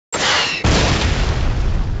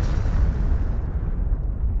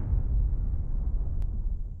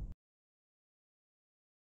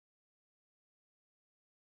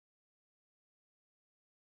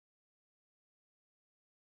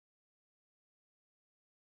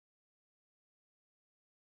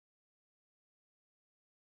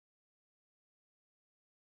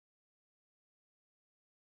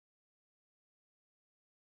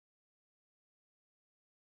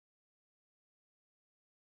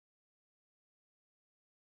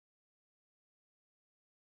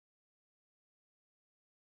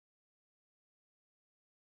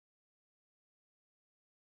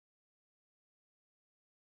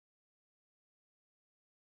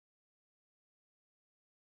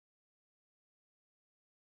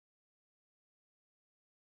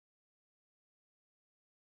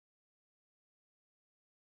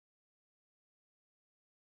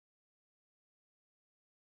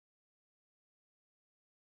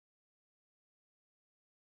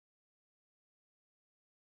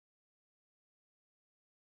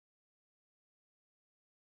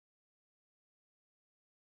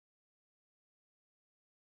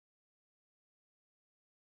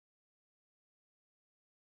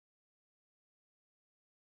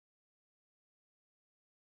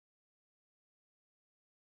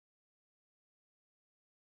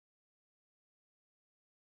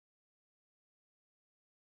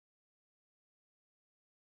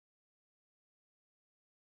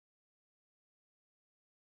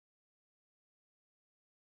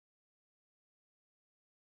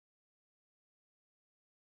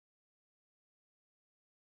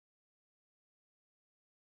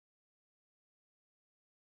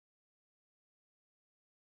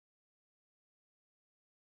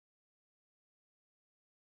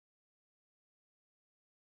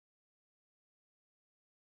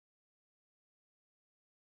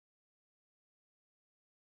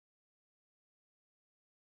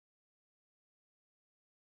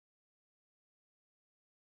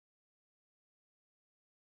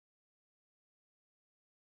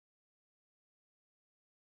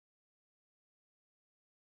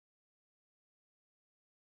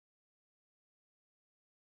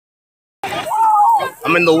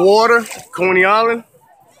I'm in the water, Coney Island,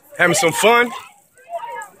 having some fun,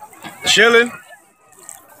 chilling.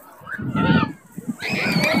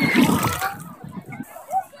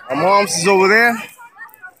 My mom's is over there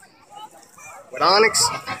with Onex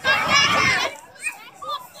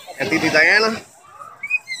and Titi Dianna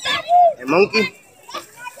and Monkey.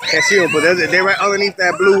 Can't see them, but they're right underneath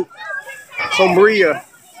that blue sombria.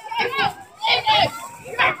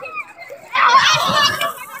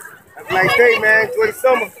 Have a nice day, man. Enjoy the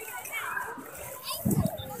summer.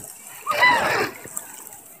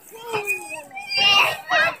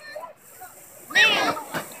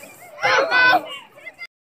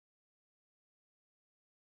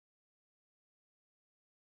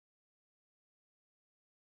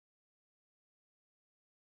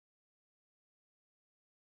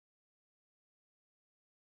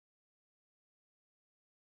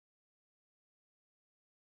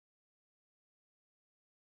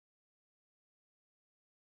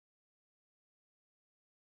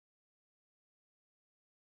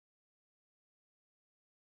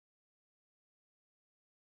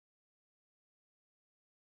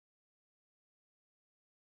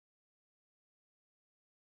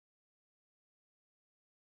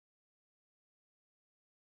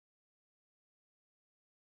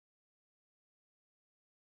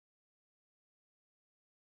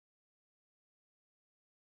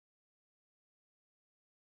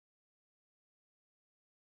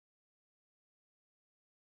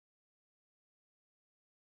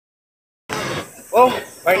 Well,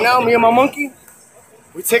 right now, me and my monkey,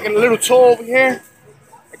 we're taking a little tour over here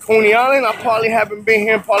at Coney Island. I probably haven't been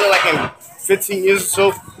here probably like in 15 years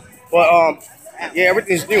or so. But, yeah,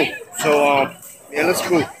 everything's new. So, yeah, let's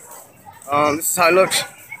go. This is how it looks.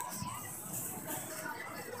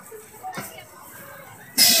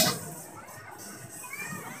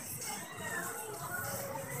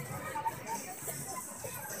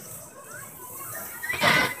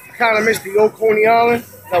 I kind of missed the old Coney Island.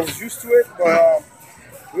 I was used to it, but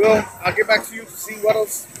I'll get back to you to see what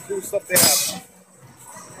else cool stuff they have.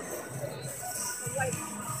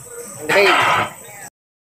 Hey.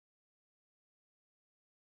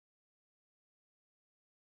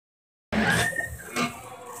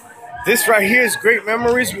 This right here is great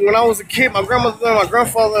memories. When I was a kid, my grandmother, my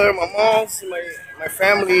grandfather, my mom's, my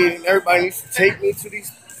family, and everybody used to take me to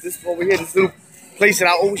this over here, this little place that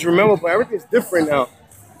I always remember. But everything's different now.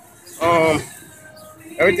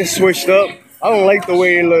 Everything's switched up. I don't like the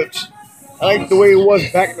way it looks. I like the way it was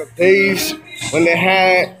back in the days when they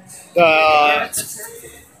had the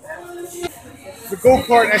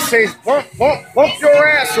go-kart that says bump your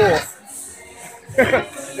ass off.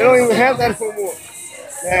 They don't even have that no more.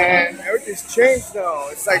 Man, everything's changed now.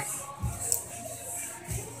 It's like,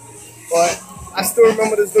 but I still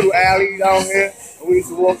remember this little alley down here that we used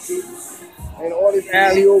to walk through, and all this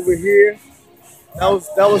alley over here. That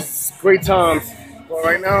was great times. But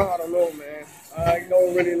right now, I don't know, man. I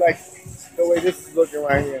don't really like the way this is looking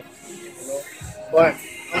right here. You know? But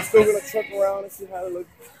I'm still gonna truck around and see how it looks.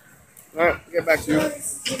 All right, get back to you.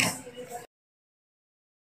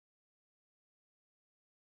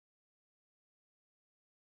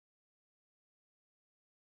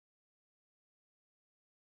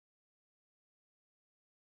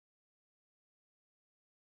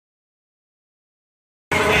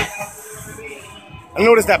 I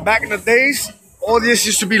noticed that back in the days, all this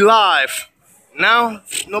used to be live. Now,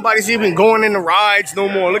 nobody's even going in the rides no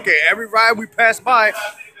more. Look at every ride we pass by,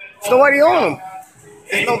 there's nobody on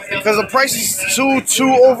them. Because the price is too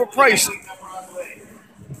overpriced.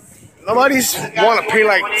 Nobody's want to pay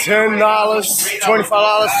like $10,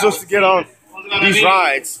 $25 just to get on these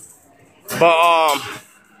rides. But,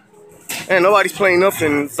 and nobody's playing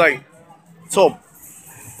nothing. It's like, it's all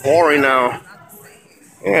boring now.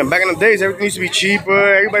 Yeah, back in the days, everything used to be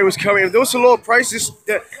cheaper. Everybody was coming. If there was a lower prices,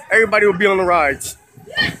 everybody would be on the rides.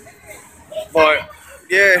 But,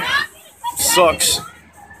 yeah, sucks.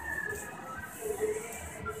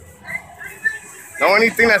 The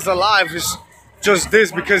only thing that's alive is just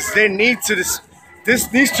this, because they need to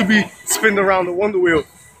this needs to be spin around the Wonder Wheel.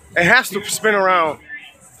 It has to spin around.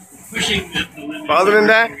 But other than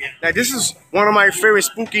that, like, this is one of my favorite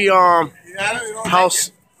spooky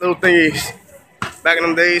house little thingies back in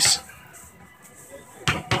them days.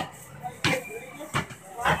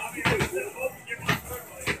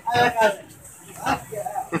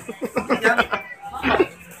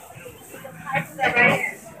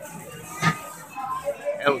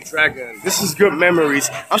 El Dragon. This is good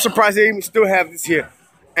memories. I'm surprised they even still have this here.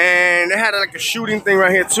 And they had like a shooting thing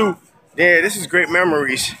right here too. Yeah, this is great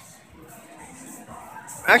memories.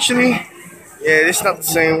 Actually, yeah, this is not the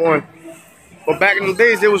same one. But But back in the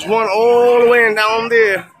days, there was one all the way down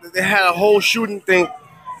there. They had a whole shooting thing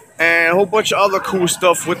and a whole bunch of other cool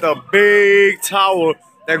stuff with a big tower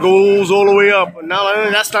that goes all the way up. But now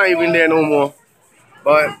that's not even there no more.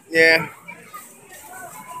 But yeah,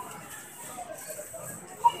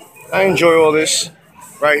 I enjoy all this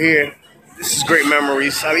right here. This is great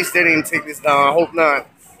memories. At least they didn't take this down. I hope not.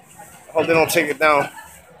 I hope they don't take it down.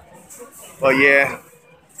 But yeah.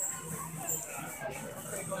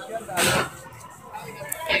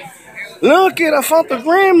 Look it, I found the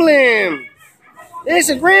gremlin. There's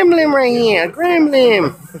a gremlin right here. A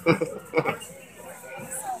gremlin.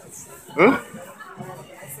 Huh?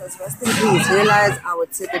 Rest in peace. Realize our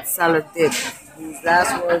ticket seller did. His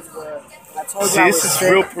last words were, I told you I was this is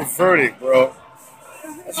sick. real perverted, bro.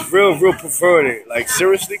 That's real perverted. Like,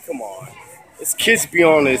 seriously, come on. There's kids be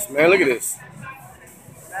on this, man. Look at this.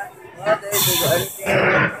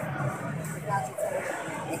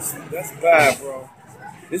 That's bad, bro.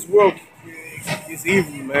 This world is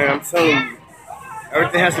evil, man. I'm telling you.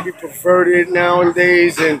 Everything has to be perverted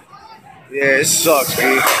nowadays, and yeah, it sucks,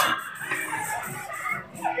 man.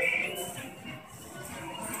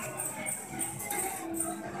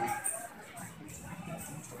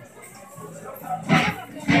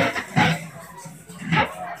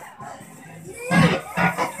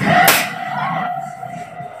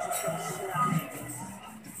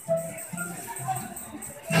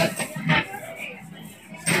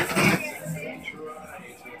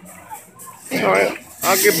 Alright,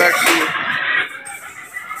 I'll get back to you.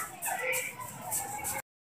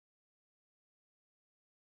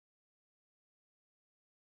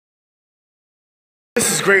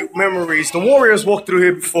 This is great memories. The Warriors walked through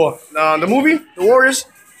here before. The movie, The Warriors.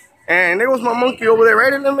 And there was my monkey over there,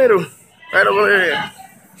 right in the middle. Right over there.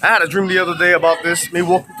 I had a dream the other day about this, me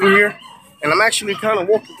walking through here. And I'm actually kind of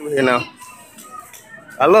walking through here now.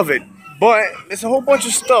 I love it. But there's a whole bunch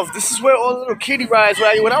of stuff. This is where all the little kiddie rides,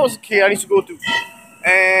 when I was a kid, I used to go through.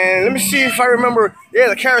 And let me see if I remember. Yeah,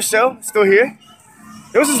 the carousel, still here.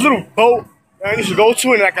 There was this little boat that I used to go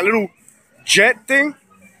to, and like a little jet thing.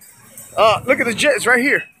 Look at the jet, it's right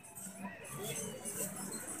here.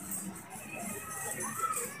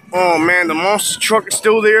 Oh man, the monster truck is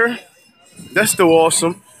still there. That's still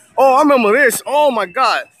awesome. Oh, I remember this. Oh my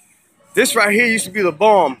God. This right here used to be the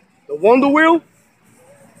bomb. The Wonder Wheel.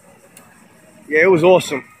 Yeah, it was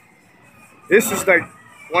awesome. This is like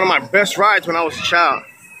one of my best rides when I was a child.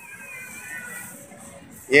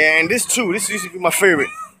 Yeah, and this too. This used to be my favorite.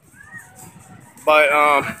 But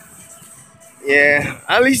yeah,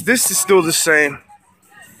 at least this is still the same.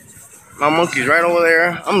 My monkey's right over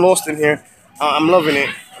there. I'm lost in here. I'm loving it.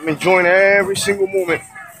 I'm enjoying every single moment.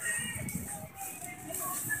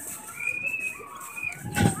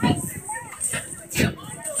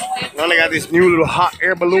 Now they got these new little hot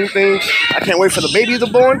air balloon things. I can't wait for the baby to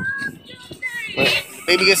be born. When the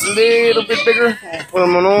baby gets a little bit bigger, I'll put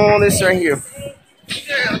them on all this right here.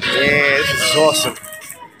 Yeah, this is awesome.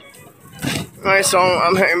 Alright, so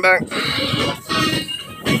I'm heading back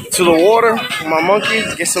to the water with my monkey,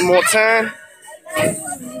 get some more tan.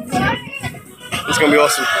 It's gonna be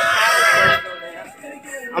awesome.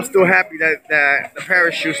 I'm still happy that the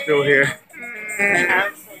parachute's still here.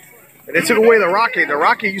 They took away the rocket. The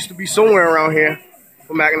rocket used to be somewhere around here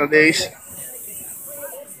from back in the days.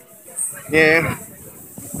 Yeah.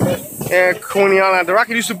 Yeah, Coney Island. The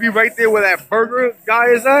rocket used to be right there where that burger guy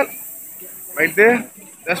is at. Right there.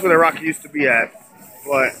 That's where the rocket used to be at.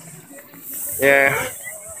 But, yeah.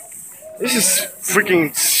 This just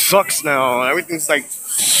freaking sucks now. Everything's like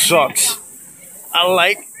sucks. I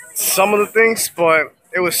like some of the things, but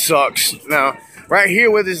it sucks. Now, right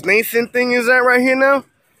here where this Nathan thing is at right here now.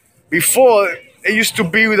 Before, it used to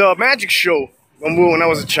be the magic show when I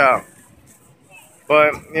was a child.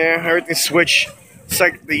 But, yeah, everything switched. It's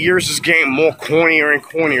like the years is getting more cornier and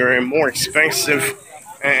cornier and more expensive.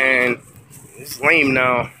 And it's lame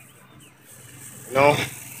now. You know?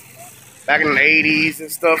 Back in the 80s and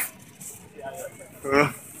stuff.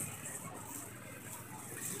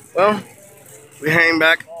 Well, we hang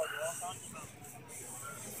back.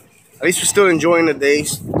 At least we're still enjoying the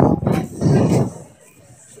days.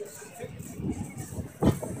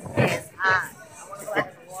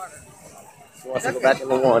 She wants to go back in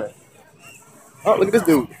the water. Oh, look at this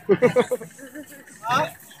dude.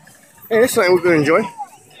 Hey, that's something we could enjoy.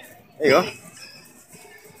 There you go.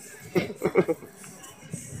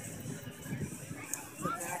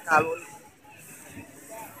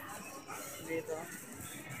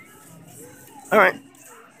 All right.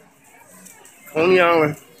 Coney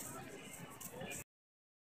Island.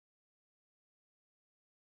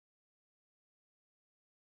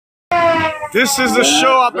 This is the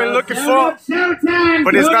show I've been looking for,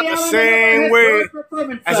 but it's not the same way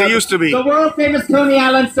as it used to be. The world famous Coney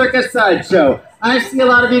Island Circus Sideshow. I see a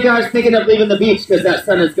lot of you guys thinking of leaving the beach because that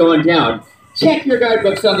sun is going down. Check your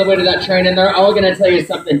guidebooks on the way to that train and they're all going to tell you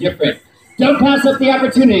something different. Don't pass up the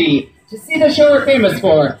opportunity to see the show we're famous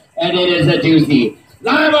for, and it is a doozy.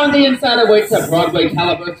 Live on the inside awaits a Broadway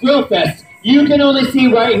caliber thrill fest you can only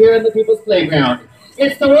see right here in the People's Playground.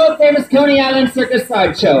 It's the world famous Coney Island Circus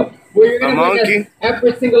Sideshow, where you're going to witness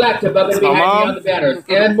every single act above and behind me on the banners,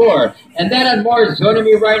 and more. And that and more is joining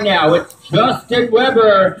me right now. It's Justin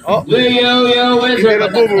Weber, the Yo-Yo Wizard.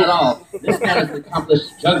 But that's not all. This man is an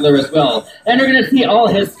accomplished juggler as well. And you're going to see all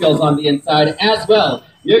his skills on the inside as well.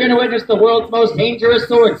 You're going to witness the world's most dangerous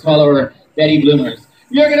sword swallower, Betty Bloomers.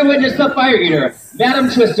 You're going to witness the Fire Eater, Madam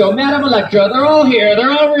Twisto, Madam Electra. They're all here.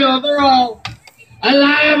 They're all real. They're all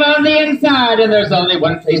alive on the inside. And there's only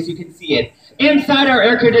one place you can see it. Inside our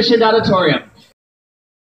air-conditioned auditorium.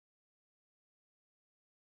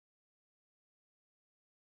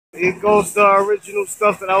 Here goes the original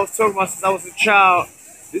stuff that I was talking about since I was a child.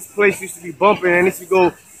 This place used to be bumping, and it used to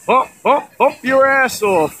go bump, bump, bump your ass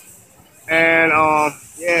off. And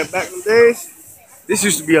yeah, back in the days, this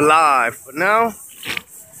used to be alive, but now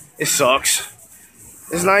it sucks.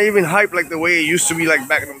 It's not even hype like the way it used to be like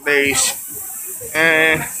back in the days.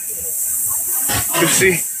 And you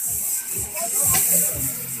see,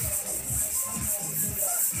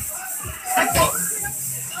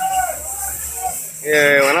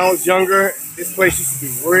 yeah, when I was younger, this place used to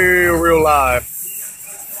be real live.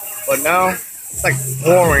 But now, it's like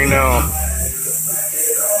boring now.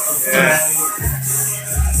 Yeah.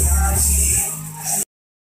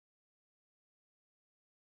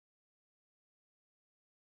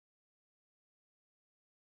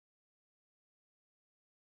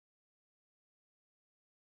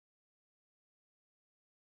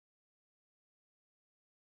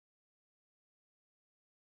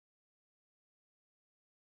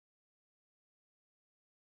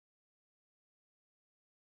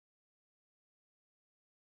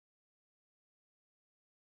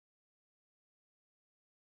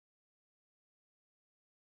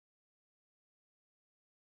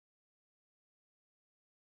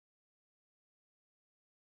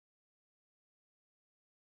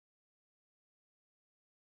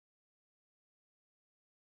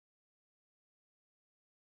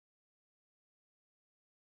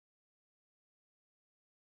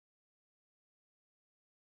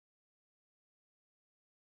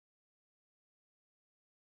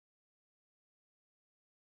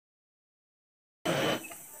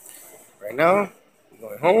 Right now, we're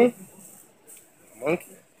going home.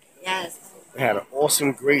 Monkey. Yes. We had an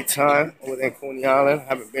awesome, great time over there in Coney Island.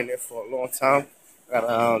 Haven't been there for a long time.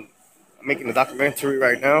 I'm making a documentary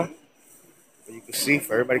right now, so you can see,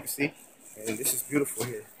 for everybody can see. And this is beautiful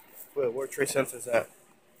here. Where the World Trade Center is at.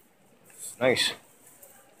 It's nice.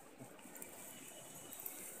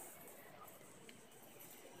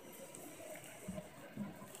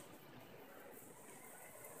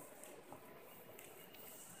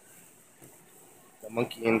 The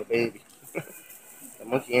monkey and the baby. The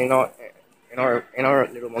monkey and our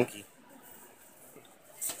little monkey.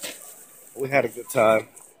 We had a good time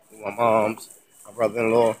with my moms, my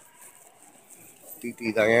brother-in-law,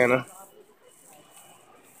 Titi, Dianna,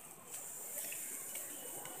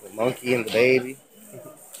 the monkey and the baby.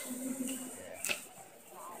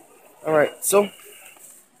 Alright, so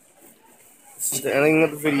this is the ending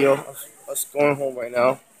of the video. Us going home right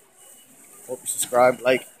now. Hope you subscribe,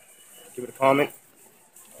 like, give it a comment,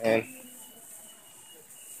 and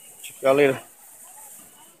check y'all later.